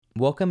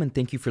Welcome and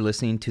thank you for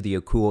listening to the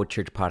Akuo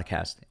Church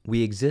podcast.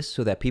 We exist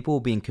so that people will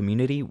be in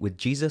community with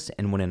Jesus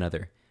and one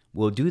another.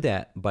 We'll do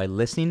that by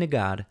listening to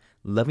God,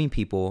 loving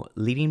people,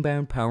 leading by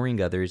empowering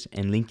others,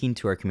 and linking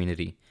to our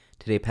community.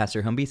 Today,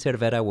 Pastor Humby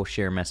Cervera will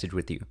share a message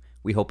with you.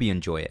 We hope you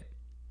enjoy it.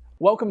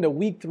 Welcome to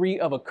week 3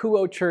 of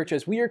Akuo Church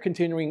as we are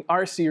continuing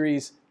our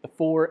series, The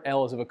 4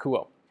 L's of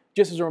Akuo.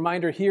 Just as a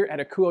reminder, here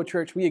at Akuo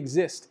Church, we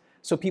exist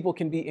so people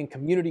can be in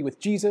community with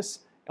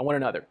Jesus and one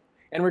another.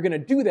 And we're going to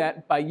do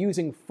that by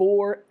using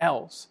 4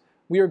 L's.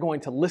 We are going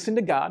to listen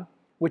to God,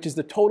 which is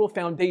the total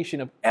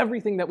foundation of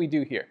everything that we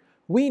do here.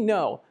 We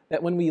know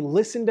that when we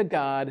listen to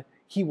God,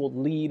 He will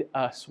lead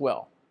us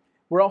well.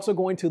 We're also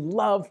going to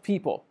love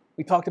people.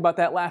 We talked about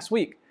that last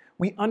week.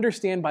 We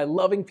understand by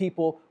loving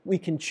people, we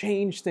can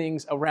change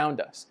things around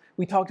us.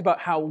 We talked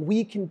about how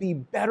we can be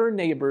better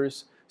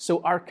neighbors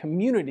so our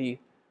community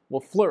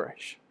will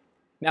flourish.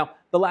 Now,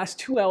 the last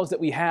 2 L's that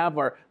we have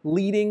are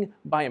leading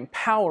by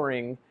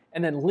empowering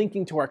and then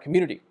linking to our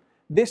community.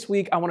 This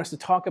week, I want us to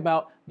talk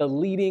about the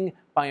leading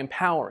by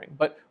empowering.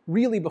 But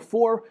really,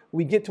 before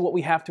we get to what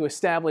we have to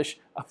establish,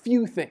 a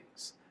few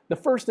things. The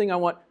first thing I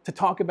want to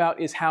talk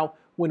about is how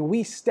when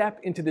we step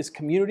into this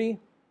community,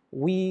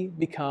 we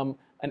become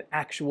an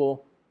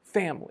actual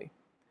family.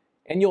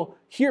 And you'll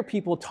hear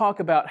people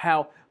talk about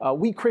how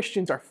we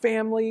Christians are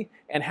family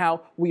and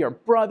how we are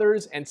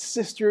brothers and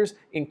sisters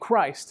in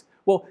Christ.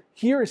 Well,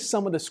 here is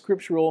some of the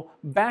scriptural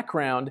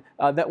background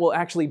that will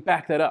actually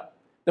back that up.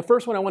 The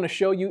first one I want to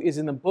show you is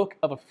in the book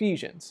of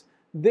Ephesians.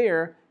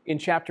 There, in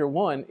chapter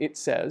 1, it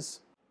says,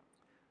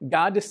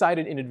 God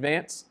decided in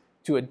advance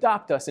to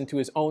adopt us into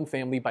His own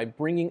family by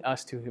bringing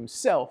us to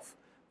Himself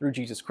through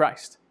Jesus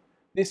Christ.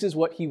 This is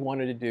what He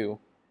wanted to do,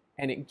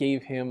 and it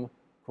gave Him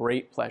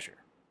great pleasure.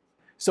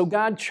 So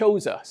God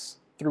chose us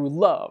through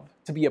love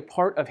to be a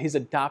part of His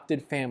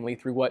adopted family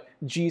through what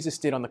Jesus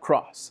did on the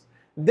cross.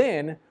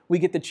 Then we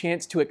get the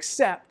chance to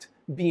accept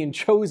being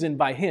chosen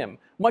by Him,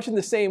 much in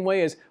the same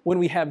way as when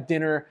we have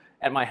dinner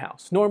at my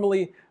house.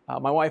 Normally,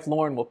 my wife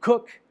Lauren will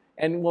cook,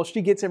 and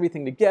she gets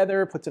everything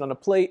together, puts it on a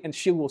plate, and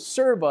she will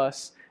serve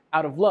us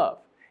out of love.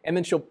 And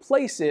then she'll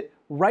place it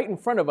right in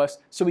front of us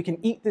so we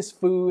can eat this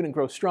food and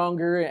grow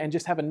stronger and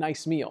just have a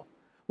nice meal.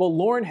 Well,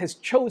 Lauren has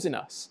chosen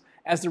us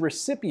as the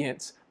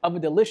recipients of a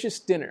delicious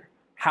dinner.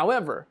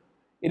 However,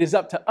 it is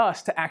up to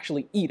us to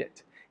actually eat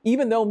it.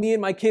 Even though me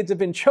and my kids have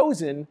been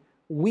chosen,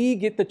 we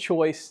get the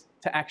choice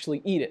to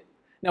actually eat it.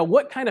 Now,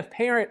 what kind of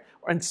parent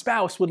and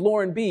spouse would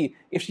Lauren be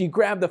if she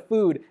grabbed the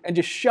food and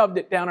just shoved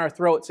it down our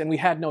throats and we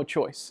had no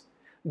choice?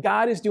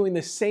 God is doing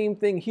the same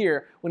thing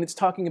here when it's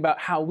talking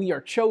about how we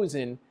are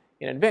chosen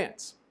in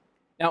advance.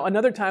 Now,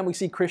 another time we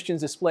see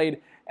Christians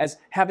displayed as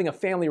having a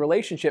family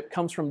relationship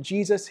comes from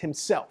Jesus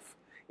Himself.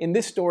 In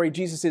this story,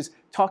 Jesus is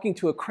talking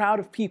to a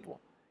crowd of people,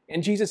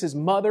 and Jesus'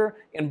 mother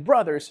and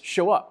brothers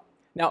show up.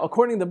 Now,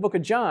 according to the book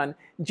of John,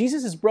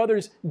 Jesus'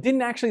 brothers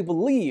didn't actually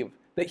believe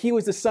that He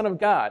was the Son of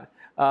God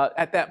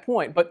at that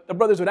point, but the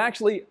brothers would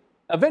actually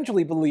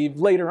eventually believe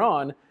later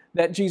on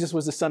that Jesus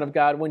was the Son of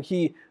God when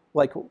He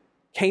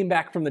came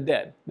back from the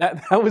dead.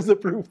 That was the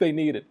proof they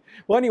needed.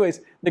 Well,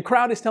 anyways, the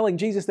crowd is telling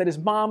Jesus that His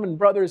mom and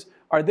brothers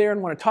are there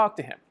and want to talk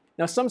to Him.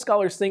 Now, some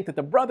scholars think that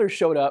the brothers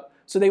showed up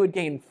so they would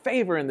gain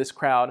favor in this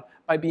crowd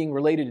by being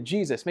related to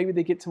Jesus. Maybe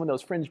they get some of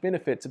those fringe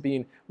benefits of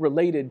being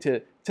related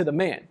to the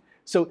man.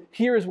 So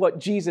here's what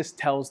Jesus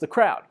tells the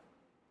crowd.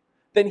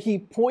 Then He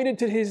pointed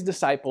to His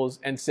disciples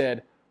and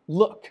said,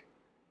 "Look,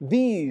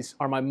 these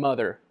are my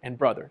mother and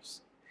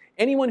brothers.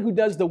 Anyone who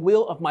does the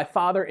will of my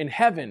Father in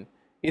heaven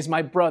is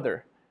my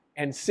brother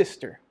and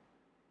sister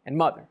and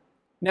mother."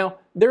 Now,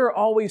 there are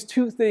always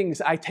 2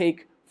 things I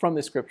take from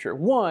this scripture.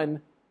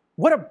 1,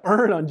 what a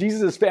burn on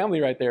Jesus'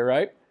 family right there,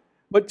 right?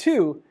 But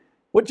 2,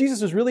 what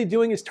Jesus was really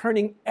doing is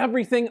turning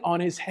everything on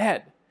His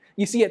head.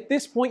 You see, at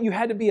this point, you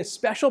had to be a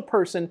special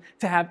person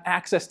to have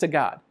access to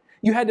God.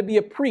 You had to be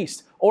a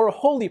priest or a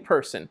holy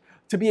person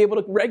to be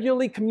able to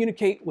regularly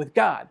communicate with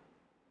God.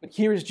 But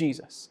here's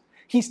Jesus.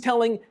 He's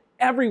telling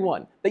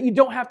everyone that you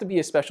don't have to be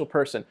a special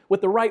person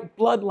with the right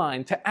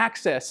bloodline to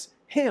access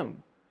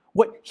Him.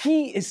 What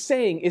He is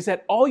saying is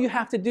that all you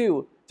have to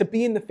do to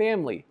be in the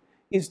family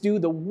is do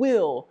the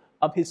will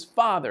of His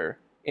Father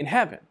in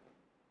heaven.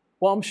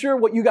 Well, I'm sure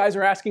what you guys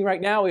are asking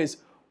right now is,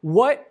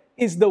 what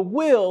is the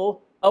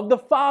will of the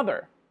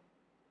Father?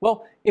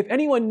 Well, if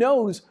anyone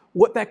knows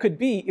what that could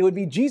be, it would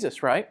be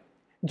Jesus, right?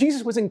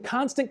 Jesus was in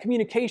constant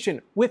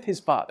communication with His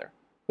Father,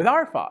 with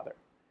our Father.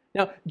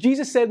 Now,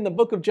 Jesus said in the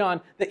book of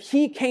John that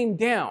He came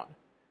down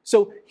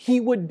so He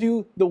would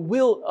do the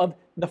will of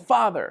the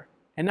Father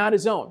and not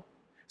His own.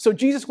 So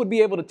Jesus would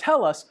be able to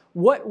tell us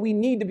what we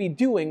need to be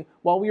doing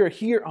while we are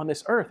here on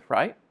this earth,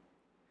 right?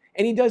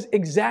 And He does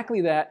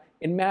exactly that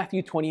in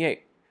Matthew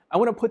 28. I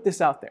want to put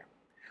this out there.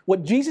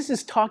 What Jesus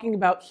is talking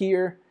about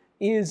here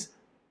is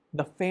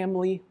the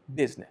family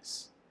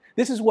business.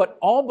 This is what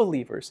all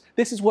believers,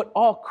 this is what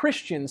all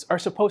Christians are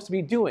supposed to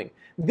be doing.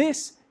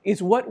 This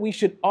is what we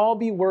should all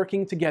be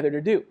working together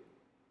to do.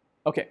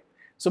 Okay,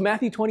 so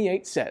Matthew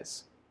 28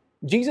 says,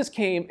 Jesus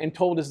came and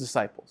told His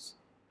disciples,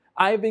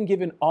 I have been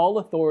given all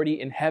authority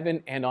in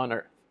heaven and on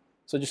earth.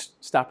 So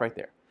just stop right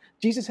there.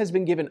 Jesus has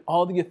been given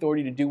all the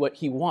authority to do what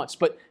he wants,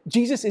 but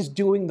Jesus is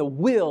doing the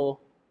will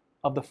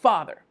of the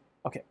Father.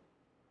 Okay,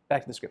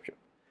 back to the scripture.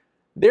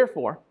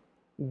 Therefore,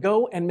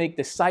 go and make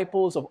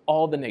disciples of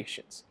all the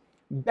nations,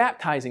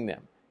 baptizing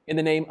them in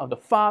the name of the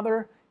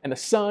Father and the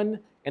Son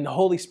and the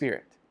Holy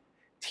Spirit.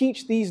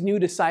 Teach these new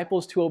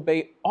disciples to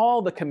obey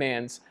all the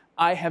commands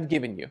I have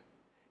given you.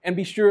 And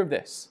be sure of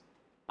this,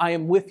 I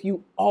am with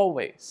you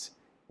always,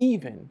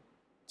 even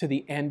to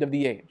the end of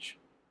the age.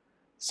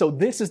 So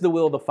this is the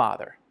will of the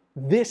Father.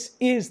 This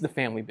is the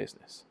family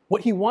business.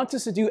 What he wants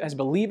us to do as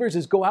believers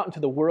is go out into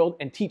the world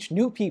and teach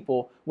new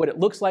people what it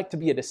looks like to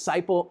be a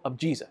disciple of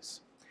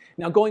Jesus.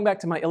 Now, going back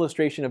to my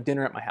illustration of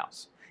dinner at my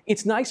house,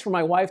 it's nice for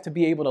my wife to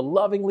be able to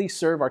lovingly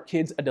serve our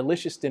kids a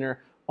delicious dinner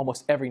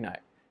almost every night.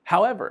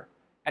 However,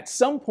 at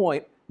some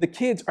point, the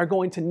kids are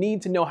going to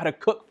need to know how to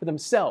cook for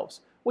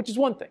themselves, which is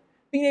one thing.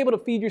 Being able to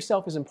feed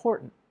yourself is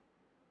important.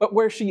 But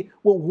where she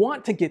will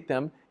want to get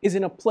them is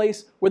in a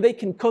place where they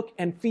can cook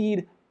and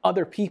feed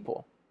other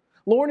people.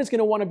 Lauren is going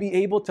to want to be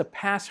able to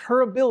pass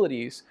her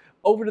abilities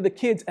over to the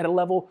kids at a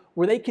level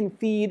where they can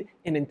feed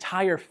an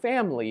entire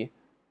family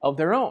of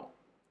their own.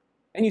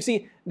 And you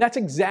see, that's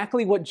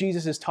exactly what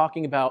Jesus is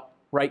talking about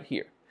right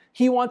here.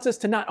 He wants us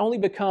to not only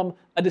become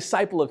a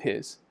disciple of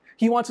his,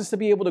 he wants us to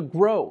be able to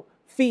grow,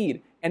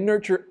 feed, and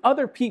nurture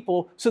other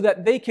people so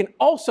that they can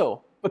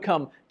also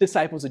become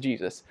disciples of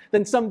Jesus.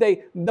 Then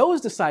someday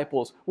those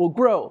disciples will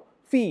grow,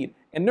 feed,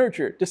 and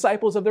nurture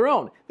disciples of their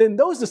own. Then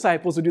those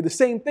disciples will do the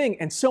same thing,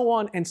 and so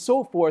on and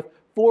so forth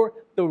for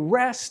the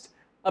rest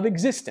of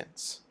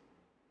existence.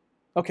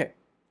 Okay,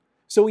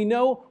 so we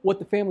know what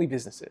the family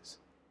business is.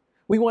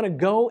 We want to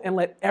go and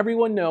let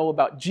everyone know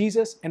about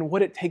Jesus and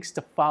what it takes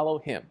to follow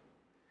him.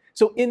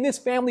 So in this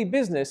family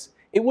business,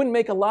 it wouldn't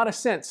make a lot of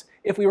sense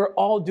if we were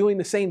all doing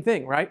the same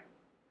thing, right?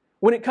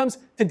 When it comes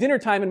to dinner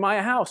time in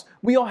my house,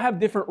 we all have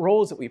different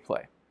roles that we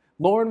play.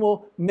 Lauren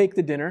will make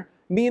the dinner.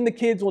 Me and the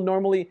kids will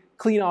normally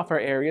clean off our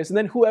areas, and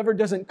then whoever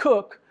doesn't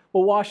cook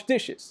will wash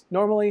dishes.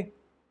 Normally,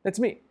 that's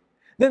me.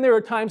 Then there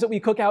are times that we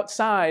cook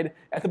outside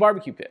at the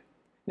barbecue pit.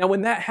 Now,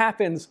 when that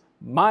happens,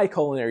 my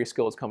culinary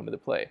skills come into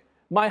play.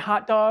 My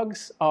hot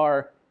dogs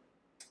are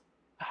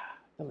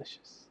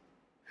delicious.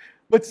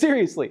 But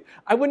seriously,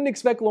 I wouldn't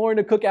expect Lauren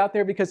to cook out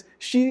there because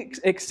she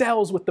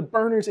excels with the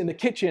burners in the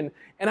kitchen,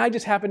 and I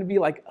just happen to be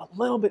like a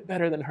little bit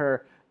better than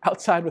her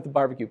outside with the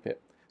barbecue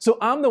pit. So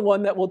I'm the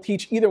one that will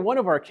teach either one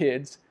of our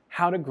kids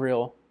how to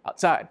grill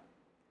outside.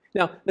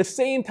 Now, the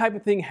same type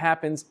of thing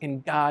happens in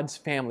God's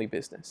family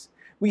business.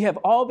 We have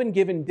all been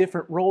given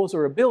different roles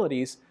or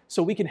abilities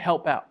so we can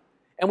help out.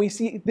 And we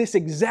see this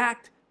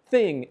exact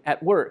thing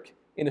at work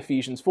in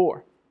Ephesians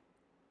 4.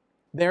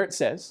 There it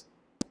says,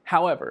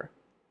 however,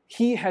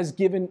 he has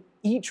given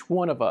each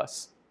one of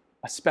us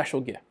a special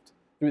gift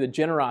through the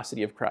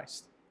generosity of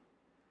Christ.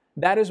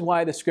 That is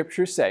why the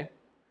scriptures say,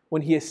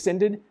 when he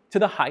ascended to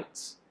the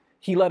heights,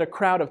 he led a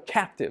crowd of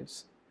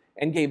captives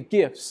and gave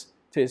gifts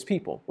to his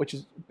people, which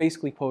is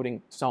basically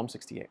quoting Psalm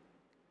 68.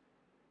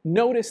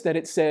 Notice that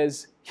it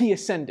says he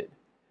ascended.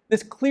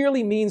 This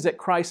clearly means that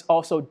Christ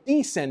also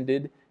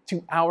descended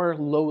to our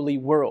lowly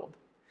world.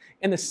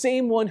 And the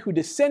same one who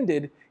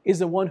descended is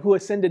the one who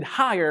ascended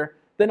higher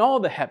than all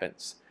the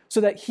heavens,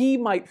 so that he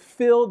might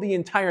fill the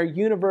entire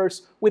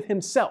universe with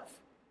himself.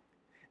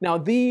 Now,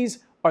 these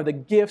are the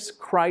gifts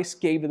Christ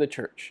gave to the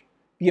church: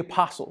 the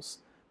apostles,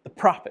 the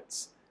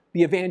prophets,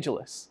 the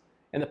evangelists,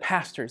 and the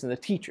pastors and the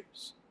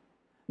teachers.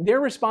 Their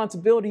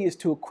responsibility is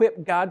to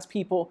equip God's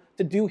people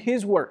to do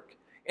his work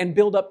and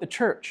build up the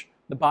church,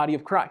 the body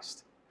of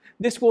Christ.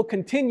 This will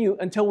continue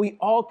until we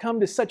all come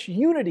to such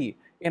unity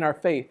in our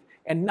faith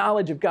and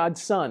knowledge of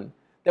God's Son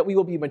that we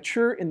will be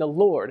mature in the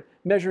Lord,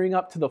 measuring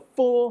up to the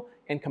full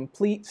and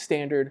complete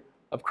standard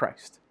of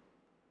Christ.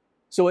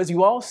 So as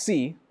you all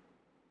see,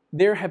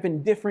 there have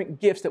been different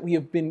gifts that we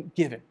have been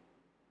given.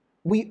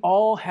 We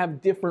all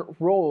have different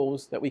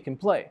roles that we can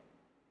play.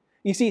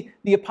 You see,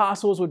 the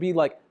apostles would be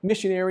like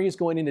missionaries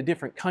going into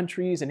different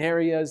countries and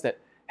areas that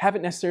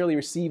haven't necessarily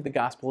received the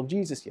gospel of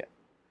Jesus yet.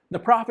 The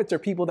prophets are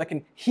people that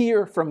can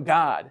hear from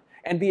God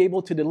and be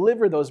able to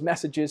deliver those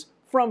messages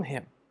from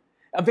him.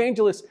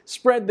 Evangelists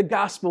spread the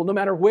gospel no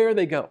matter where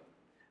they go.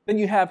 Then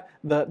you have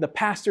the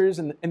pastors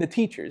and the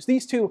teachers.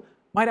 These two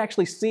might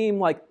actually seem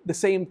like the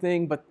same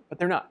thing, but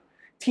they're not.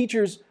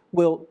 Teachers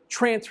will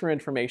transfer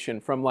information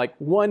from like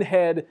one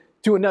head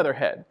to another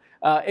head.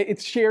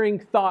 It's sharing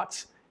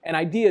thoughts and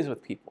ideas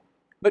with people.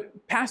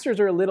 But pastors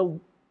are a little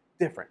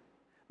different.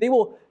 They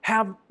will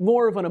have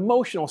more of an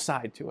emotional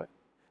side to it.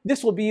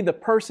 This will be the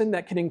person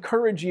that can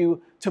encourage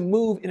you to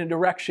move in a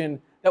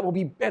direction that will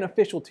be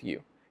beneficial to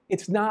you.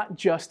 It's not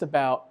just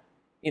about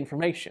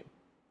information.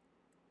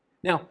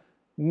 Now,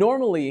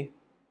 normally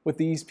with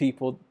these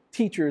people,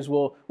 teachers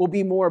will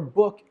be more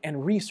book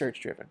and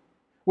research driven,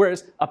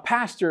 whereas a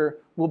pastor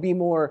will be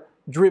more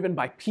driven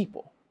by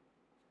people.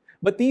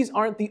 But these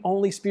aren't the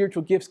only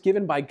spiritual gifts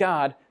given by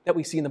God that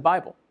we see in the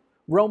Bible.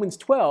 Romans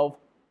 12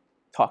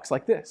 talks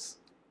like this.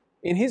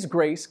 In His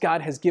grace,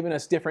 God has given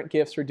us different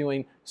gifts for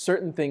doing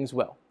certain things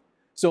well.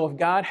 So if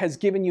God has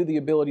given you the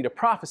ability to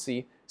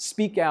prophecy,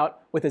 speak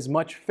out with as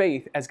much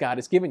faith as God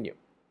has given you.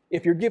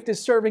 If your gift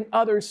is serving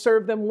others,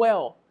 serve them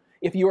well.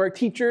 If you are a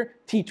teacher,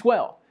 teach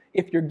well.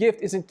 If your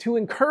gift isn't to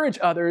encourage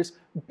others,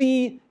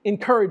 be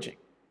encouraging.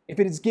 If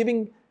it is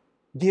giving,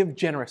 give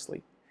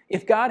generously.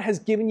 If God has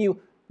given you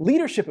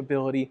leadership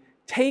ability,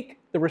 take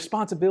the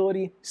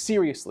responsibility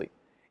seriously.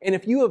 And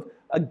if you have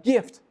a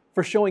gift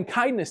for showing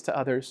kindness to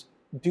others,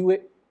 do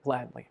it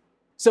gladly.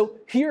 So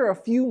here are a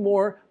few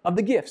more of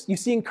the gifts. You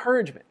see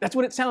encouragement. That's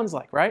what it sounds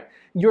like, right?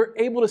 You're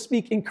able to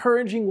speak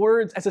encouraging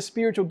words as a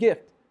spiritual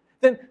gift.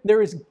 Then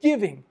there is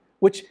giving,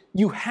 which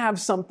you have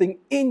something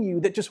in you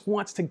that just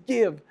wants to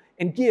give,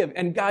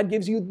 and God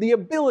gives you the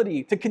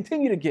ability to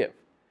continue to give.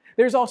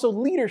 There's also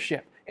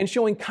leadership and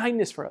showing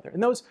kindness for others,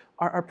 and those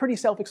are pretty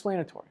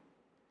self-explanatory.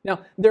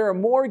 Now, there are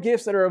more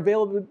gifts that are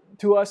available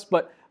to us,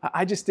 but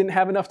I just didn't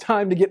have enough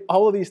time to get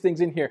all of these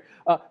things in here.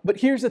 But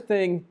here's the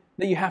thing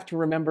that you have to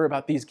remember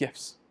about these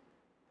gifts.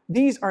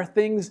 These are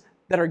things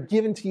that are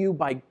given to you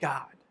by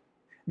God.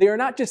 They are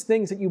not just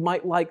things that you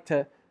might like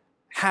to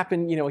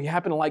happen, you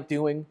happen to like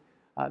doing.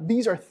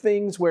 These are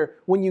things where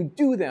when you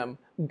do them,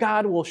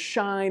 God will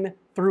shine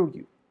through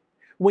you.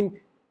 When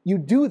you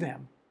do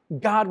them,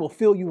 God will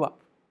fill you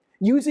up.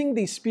 Using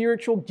these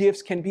spiritual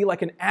gifts can be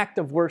like an act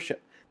of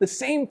worship. The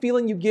same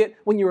feeling you get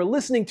when you are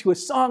listening to a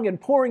song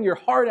and pouring your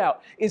heart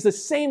out is the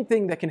same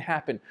thing that can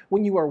happen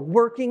when you are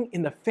working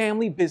in the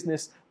family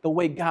business the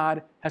way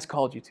God has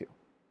called you to.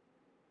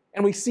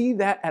 And we see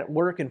that at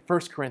work in 1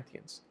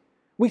 Corinthians.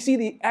 We see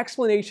the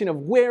explanation of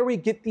where we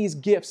get these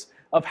gifts,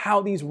 of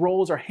how these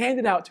roles are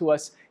handed out to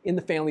us in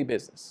the family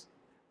business.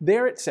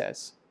 There it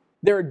says,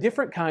 there are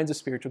different kinds of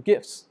spiritual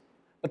gifts,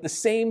 but the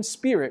same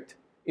Spirit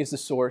is the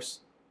source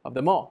of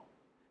them all.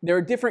 There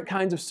are different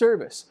kinds of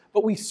service,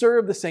 but we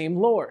serve the same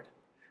Lord.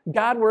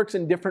 God works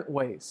in different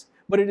ways,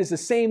 but it is the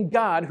same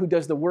God who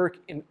does the work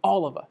in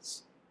all of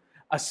us.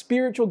 A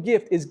spiritual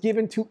gift is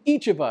given to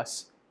each of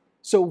us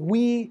so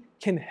we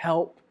can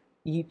help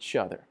each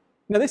other.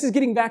 Now, this is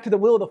getting back to the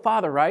will of the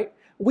Father, right?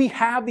 We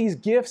have these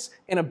gifts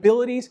and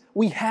abilities.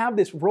 We have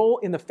this role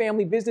in the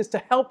family business to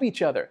help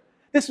each other.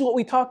 This is what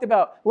we talked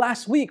about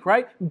last week,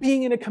 right?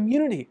 Being in a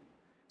community.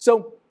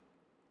 So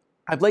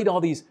I've laid all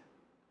these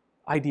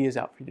ideas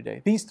out for you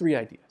today. These 3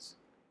 ideas.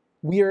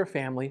 We are a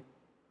family,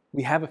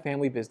 we have a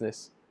family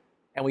business,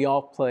 and we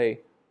all play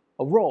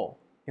a role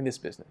in this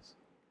business.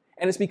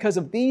 And it's because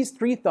of these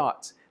 3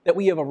 thoughts that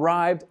we have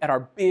arrived at our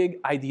big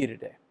idea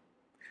today.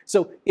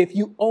 So if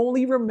you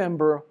only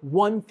remember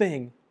one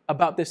thing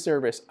about this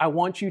service, I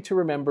want you to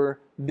remember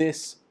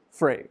this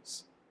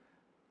phrase.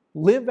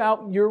 Live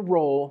out your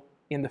role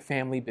in the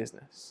family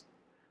business.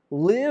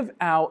 Live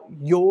out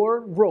your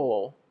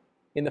role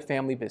in the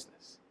family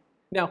business.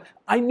 Now,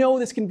 I know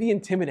this can be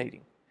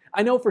intimidating.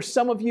 I know for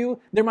some of you,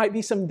 there might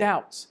be some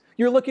doubts.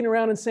 You're looking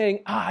around and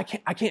saying, I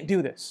can't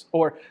do this.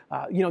 Or,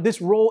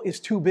 this role is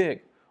too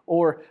big.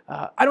 Or,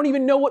 I don't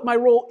even know what my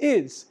role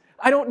is.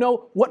 I don't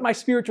know what my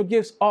spiritual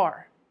gifts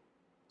are.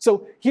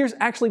 So here's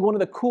actually one of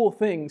the cool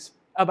things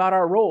about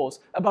our roles,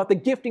 about the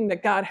gifting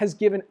that God has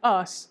given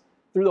us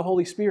through the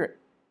Holy Spirit.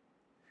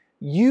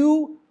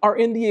 You are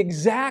in the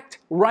exact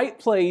right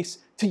place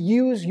to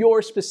use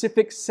your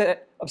specific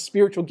set of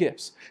spiritual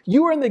gifts.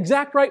 You are in the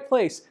exact right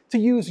place to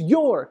use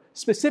your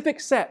specific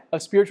set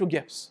of spiritual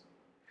gifts.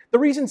 The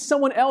reason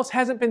someone else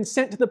hasn't been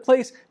sent to the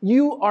place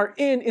you are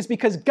in is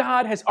because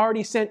God has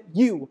already sent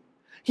you.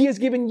 He has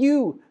given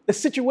you the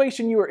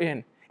situation you are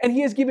in, and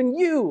He has given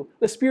you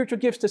the spiritual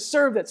gifts to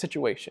serve that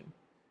situation.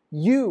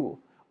 You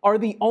are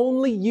the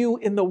only you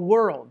in the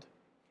world,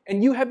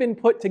 and you have been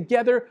put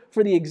together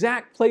for the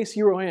exact place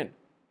you are in.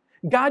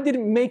 God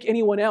didn't make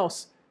anyone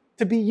else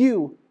to be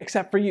you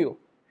except for you.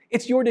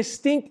 It's your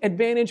distinct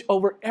advantage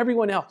over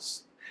everyone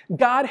else.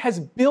 God has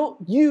built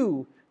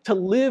you to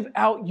live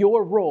out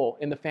your role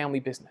in the family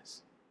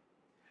business.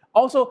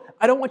 Also,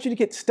 I don't want you to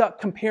get stuck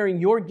comparing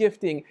your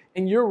gifting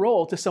and your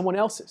role to someone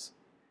else's.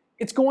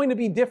 It's going to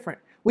be different.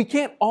 We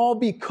can't all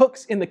be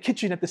cooks in the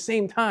kitchen at the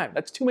same time.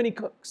 That's too many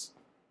cooks.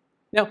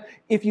 Now,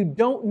 if you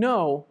don't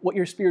know what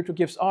your spiritual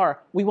gifts are,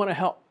 we want to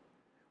help.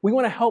 We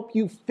want to help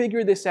you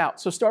figure this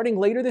out. So starting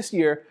later this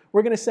year,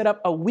 we're going to set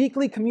up a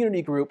weekly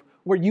community group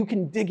where you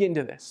can dig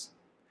into this.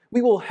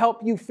 We will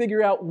help you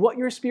figure out what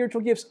your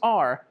spiritual gifts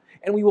are,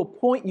 and we will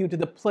point you to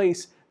the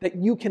place that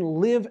you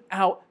can live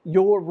out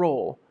your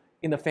role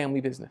in the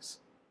family business.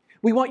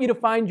 We want you to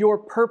find your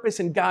purpose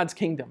in God's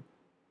kingdom.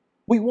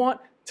 We want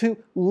to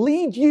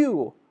lead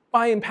you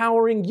by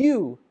empowering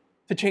you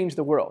to change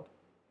the world.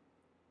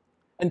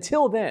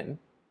 Until then,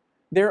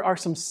 there are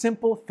some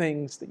simple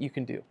things that you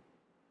can do.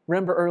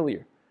 Remember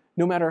earlier,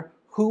 no matter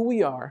who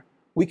we are,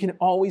 we can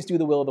always do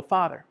the will of the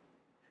Father.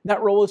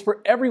 That role is for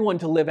everyone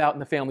to live out in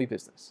the family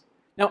business.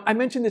 Now, I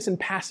mentioned this in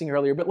passing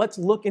earlier, but let's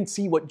look and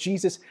see what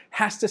Jesus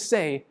has to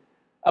say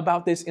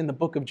about this in the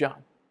book of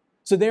John.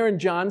 So there in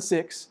John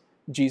 6,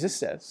 Jesus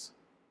says,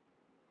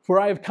 "For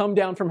I have come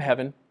down from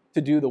heaven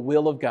to do the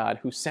will of God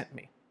who sent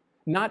me,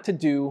 not to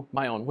do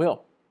my own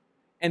will.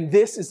 And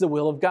this is the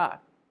will of God,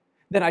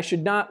 that I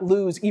should not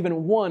lose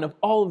even one of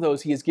all of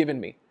those he has given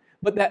me,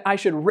 but that I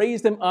should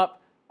raise them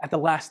up at the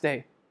last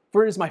day.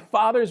 For it is my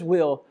Father's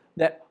will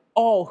that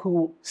all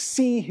who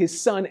see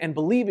his Son and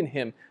believe in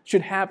him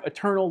should have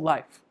eternal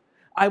life.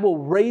 I will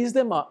raise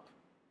them up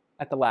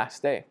at the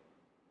last day.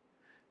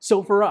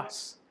 So for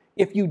us,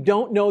 if you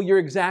don't know your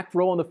exact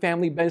role in the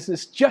family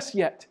business just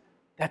yet,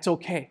 that's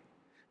okay.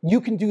 You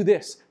can do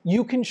this.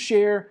 You can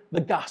share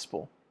the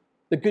gospel,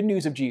 the good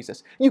news of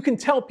Jesus. You can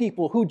tell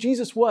people who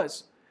Jesus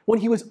was when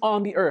he was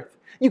on the earth.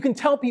 You can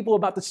tell people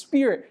about the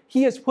Spirit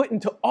he has put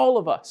into all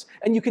of us.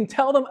 And you can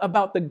tell them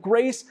about the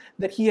grace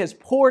that he has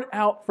poured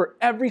out for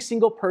every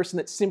single person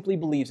that simply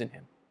believes in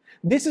him.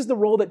 This is the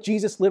role that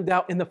Jesus lived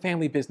out in the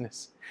family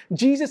business.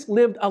 Jesus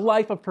lived a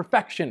life of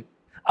perfection,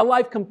 a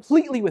life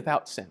completely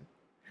without sin.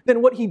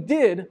 Then what he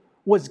did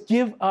was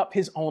give up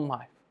his own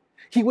life.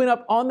 He went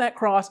up on that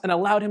cross and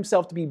allowed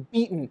himself to be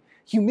beaten,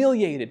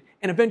 humiliated,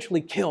 and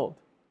eventually killed.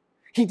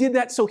 He did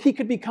that so he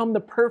could become the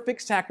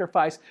perfect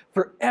sacrifice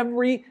for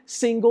every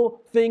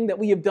single thing that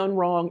we have done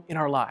wrong in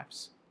our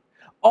lives.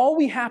 All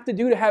we have to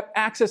do to have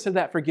access to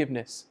that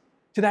forgiveness,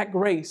 to that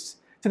grace,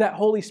 to that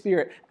Holy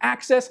Spirit,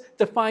 access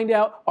to find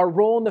out our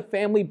role in the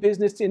family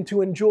business and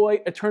to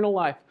enjoy eternal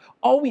life,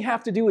 all we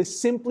have to do is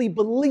simply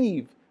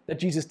believe that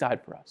Jesus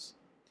died for us.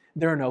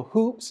 There are no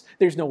hoops,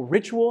 there's no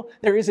ritual,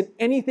 there isn't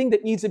anything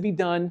that needs to be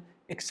done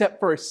except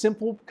for a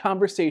simple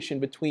conversation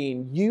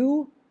between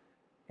you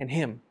and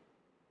him.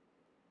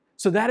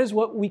 So that is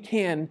what we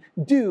can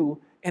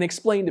do and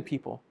explain to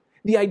people.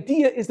 The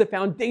idea is the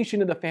foundation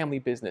of the family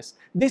business.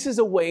 This is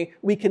a way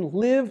we can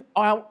live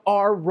out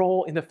our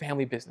role in the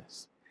family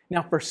business.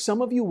 Now, for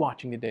some of you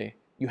watching today,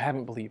 you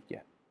haven't believed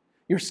yet.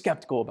 You're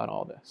skeptical about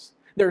all this.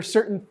 There are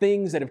certain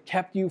things that have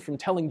kept you from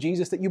telling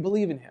Jesus that you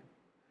believe in him.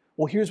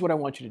 Well, here's what I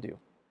want you to do.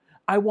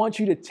 I want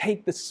you to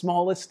take the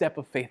smallest step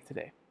of faith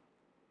today.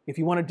 If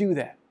you want to do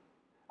that,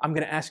 I'm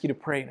going to ask you to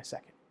pray in a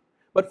second.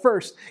 But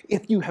first,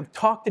 if you have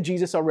talked to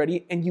Jesus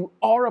already and you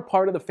are a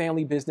part of the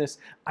family business,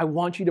 I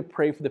want you to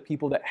pray for the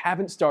people that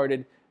haven't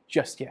started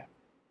just yet.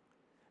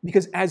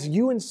 Because as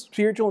you and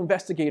spiritual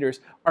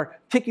investigators are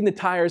kicking the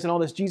tires and all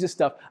this Jesus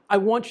stuff, I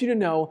want you to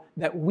know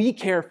that we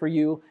care for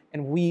you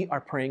and we are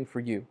praying for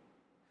you.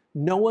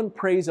 No one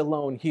prays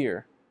alone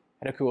here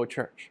at Akouo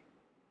Church.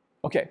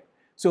 Okay,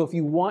 so if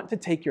you want to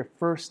take your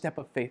first step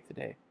of faith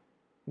today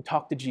and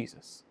talk to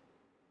Jesus,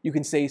 you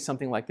can say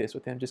something like this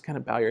with him. Just kind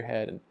of bow your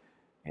head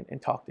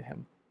and talk to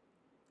him.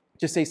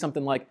 Just say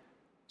something like,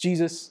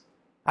 Jesus,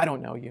 I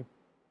don't know you.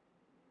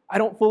 I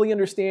don't fully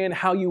understand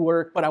how you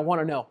work, but I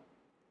want to know.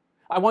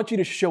 I want you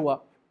to show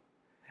up.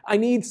 I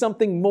need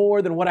something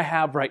more than what I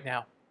have right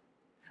now.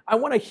 I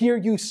want to hear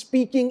you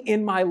speaking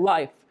in my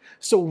life.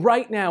 So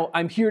right now,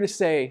 I'm here to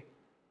say,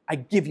 I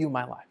give you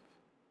my life.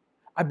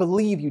 I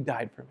believe you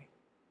died for me.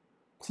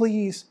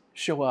 Please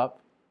show up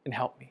and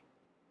help me.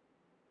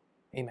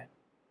 Amen.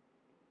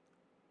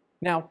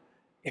 Now,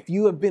 if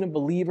you have been a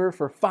believer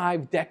for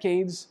 5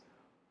 decades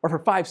or for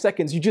 5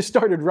 seconds, you just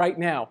started right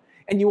now,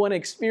 and you want to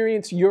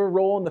experience your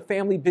role in the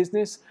family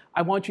business,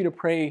 I want you to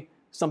pray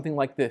something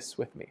like this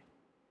with me.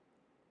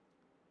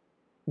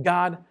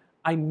 God,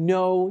 I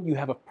know you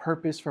have a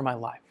purpose for my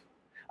life.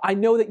 I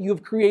know that you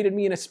have created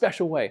me in a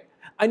special way.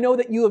 I know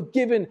that you have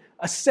given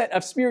a set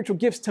of spiritual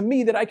gifts to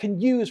me that I can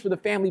use for the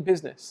family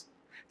business.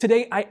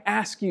 Today, I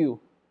ask you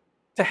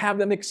to have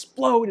them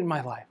explode in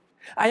my life.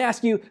 I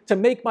ask you to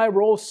make my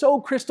role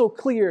so crystal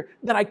clear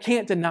that I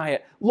can't deny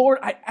it. Lord,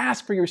 I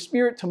ask for your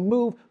Spirit to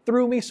move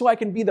through me so I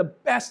can be the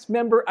best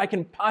member I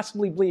can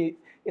possibly be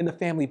in the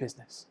family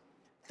business.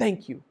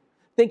 Thank you.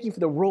 Thank you for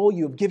the role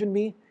you have given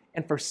me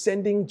and for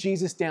sending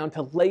Jesus down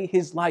to lay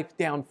his life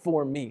down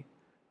for me.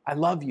 I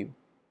love you.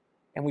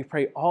 And we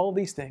pray all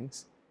these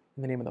things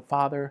in the name of the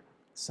Father,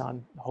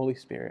 Son, and Holy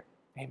Spirit.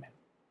 Amen.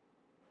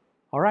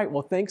 All right,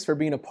 well, thanks for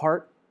being a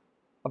part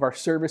of our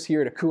service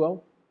here at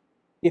Akouo.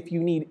 If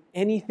you need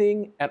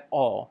anything at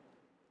all,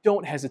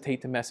 don't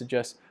hesitate to message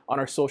us on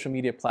our social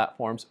media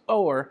platforms,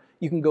 or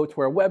you can go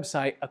to our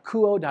website,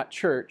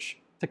 akouo.church,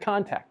 to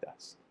contact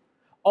us.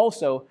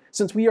 Also,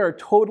 since we are a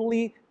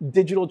totally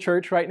digital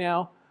church right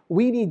now,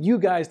 we need you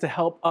guys to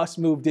help us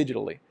move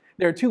digitally.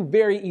 There are 2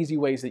 very easy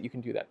ways that you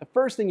can do that. The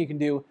first thing you can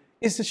do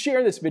is to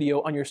share this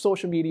video on your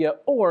social media,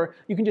 or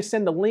you can just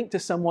send the link to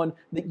someone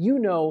that you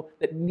know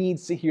that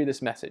needs to hear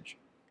this message.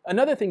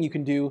 Another thing you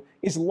can do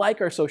is like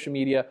our social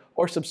media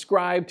or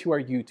subscribe to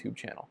our YouTube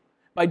channel.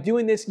 By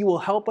doing this, you will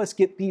help us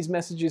get these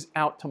messages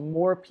out to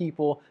more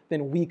people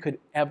than we could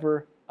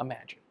ever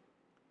imagine.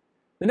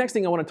 The next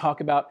thing I want to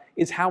talk about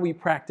is how we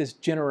practice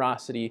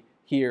generosity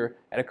here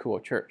at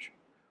Akouo Church.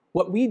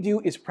 What we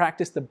do is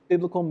practice the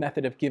biblical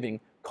method of giving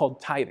called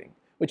tithing,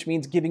 which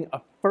means giving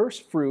a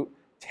first fruit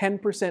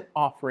 10%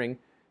 offering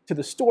to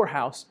the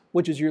storehouse,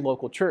 which is your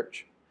local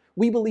church.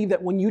 We believe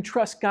that when you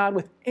trust God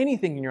with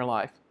anything in your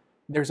life,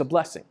 there's a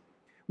blessing.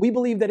 We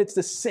believe that it's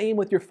the same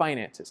with your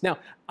finances. Now,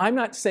 I'm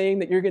not saying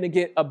that you're going to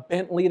get a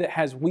Bentley that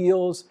has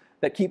wheels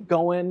that keep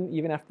going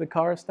even after the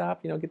car is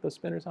stopped, get those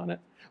spinners on it.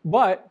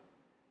 But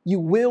You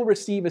will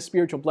receive a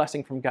spiritual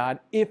blessing from God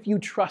if you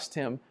trust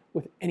Him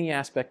with any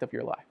aspect of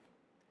your life.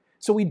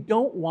 So we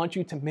don't want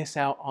you to miss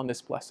out on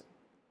this blessing.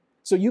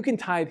 So you can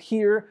tithe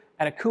here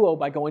at Akuo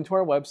by going to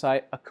our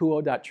website,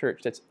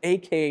 akuo.church. That's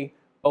akouo.church,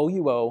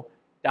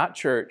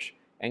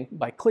 and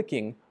by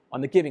clicking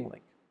on the giving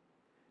link.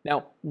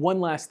 Now, one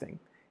last thing.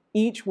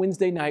 Each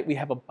Wednesday night, we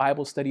have a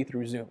Bible study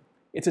through Zoom.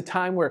 It's a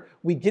time where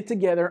we get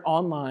together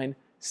online,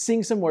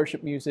 sing some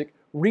worship music,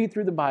 read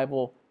through the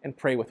Bible, and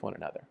pray with one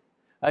another.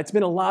 It's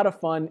been a lot of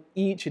fun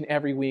each and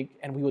every week,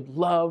 and we would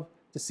love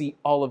to see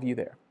all of you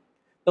there.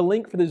 The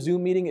link for the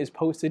Zoom meeting is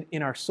posted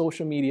in our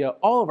social media,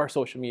 all of our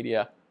social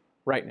media,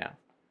 right now.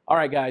 All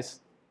right, guys,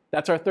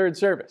 that's our third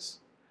service.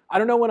 I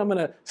don't know when I'm going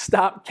to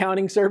stop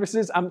counting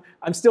services. I'm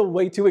still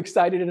way too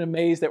excited and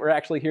amazed that we're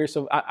actually here,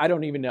 so I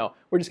don't even know.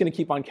 We're just going to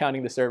keep on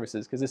counting the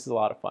services because this is a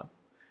lot of fun.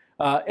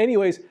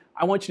 Anyways,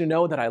 I want you to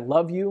know that I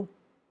love you,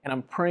 and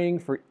I'm praying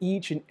for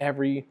each and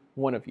every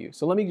one of you.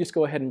 So let me just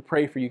go ahead and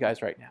pray for you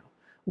guys right now.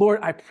 Lord,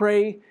 I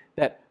pray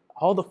that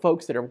all the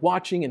folks that are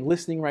watching and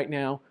listening right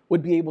now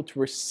would be able to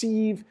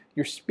receive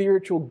your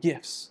spiritual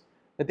gifts,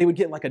 that they would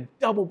get like a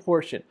double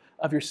portion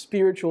of your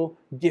spiritual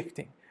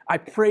gifting. I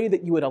pray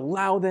that you would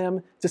allow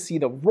them to see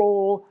the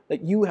role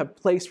that you have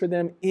placed for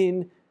them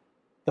in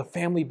the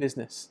family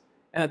business,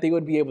 and that they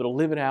would be able to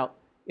live it out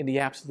in the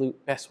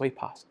absolute best way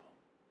possible.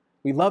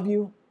 We love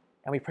you,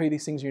 and we pray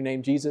these things in your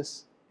name,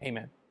 Jesus.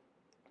 Amen.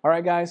 All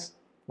right, guys,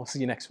 we'll see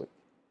you next week.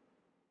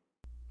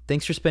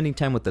 Thanks for spending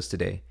time with us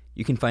today.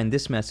 You can find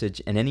this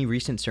message and any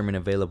recent sermon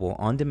available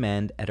on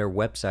demand at our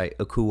website,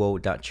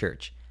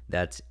 akuo.church.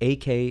 That's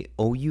akouo.church.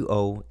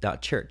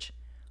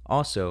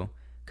 Also,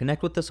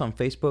 connect with us on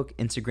Facebook,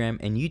 Instagram,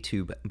 and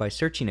YouTube by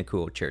searching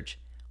Akuo Church.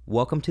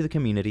 Welcome to the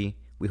community.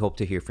 We hope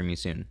to hear from you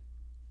soon.